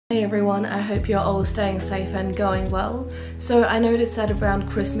Hey everyone, I hope you're all staying safe and going well. So I noticed that around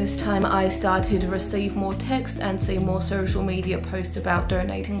Christmas time I started to receive more texts and see more social media posts about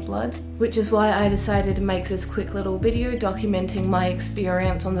donating blood, which is why I decided to make this quick little video documenting my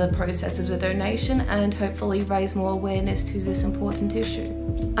experience on the process of the donation and hopefully raise more awareness to this important issue.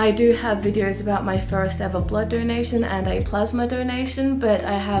 I do have videos about my first ever blood donation and a plasma donation, but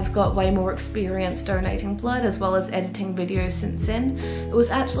I have got way more experience donating blood as well as editing videos since then. It was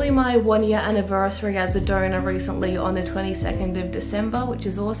actually my 1-year anniversary as a donor recently on the 22nd of December, which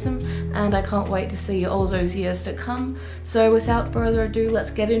is awesome, and I can't wait to see all those years to come. So without further ado,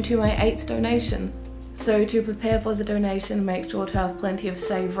 let's get into my 8th donation. So to prepare for the donation, make sure to have plenty of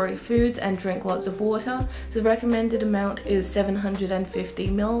savoury foods and drink lots of water. The recommended amount is 750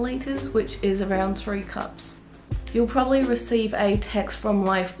 millilitres, which is around 3 cups. You'll probably receive a text from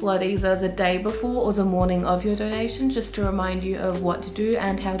Lifeblood either the day before or the morning of your donation just to remind you of what to do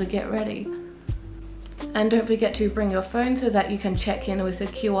and how to get ready. And don't forget to bring your phone so that you can check in with the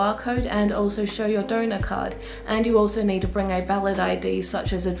QR code and also show your donor card. And you also need to bring a valid ID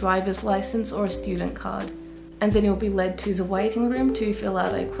such as a driver's license or a student card. And then you'll be led to the waiting room to fill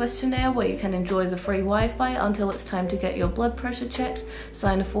out a questionnaire where you can enjoy the free Wi-Fi until it's time to get your blood pressure checked,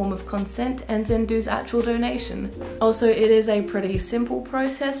 sign a form of consent, and then do the actual donation. Also, it is a pretty simple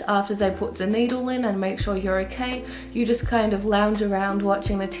process. After they put the needle in and make sure you're okay, you just kind of lounge around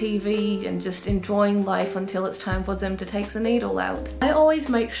watching the TV and just enjoying life until it's time for them to take the needle out. I always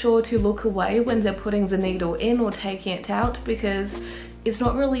make sure to look away when they're putting the needle in or taking it out because it's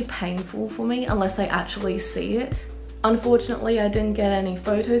not really painful for me unless I actually see it. Unfortunately, I didn't get any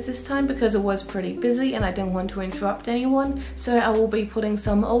photos this time because it was pretty busy and I didn't want to interrupt anyone, so I will be putting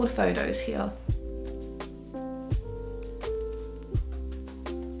some old photos here.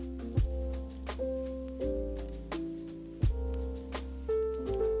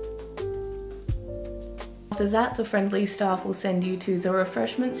 After that, the friendly staff will send you to the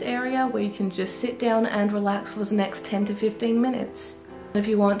refreshments area where you can just sit down and relax for the next 10 to 15 minutes. If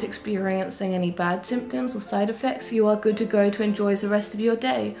you aren't experiencing any bad symptoms or side effects, you are good to go to enjoy the rest of your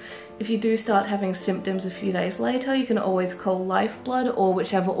day. If you do start having symptoms a few days later, you can always call Lifeblood or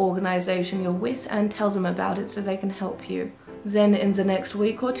whichever organisation you're with and tell them about it so they can help you. Then in the next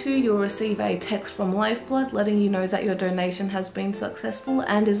week or two, you'll receive a text from Lifeblood letting you know that your donation has been successful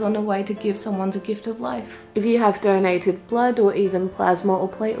and is on the way to give someone the gift of life. If you have donated blood or even plasma or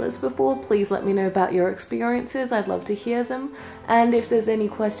platelets before, please let me know about your experiences. I'd love to hear them. And if there's any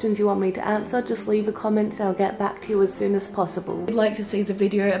questions you want me to answer, just leave a comment and I'll get back to you as soon as possible. If you'd like to see the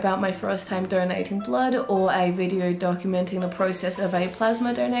video about my first time donating blood or a video documenting the process of a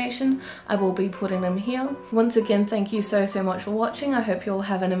plasma donation, I will be putting them here. Once again, thank you so much for watching. I hope you all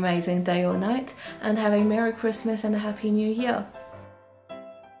have an amazing day or night and have a Merry Christmas and a Happy New Year.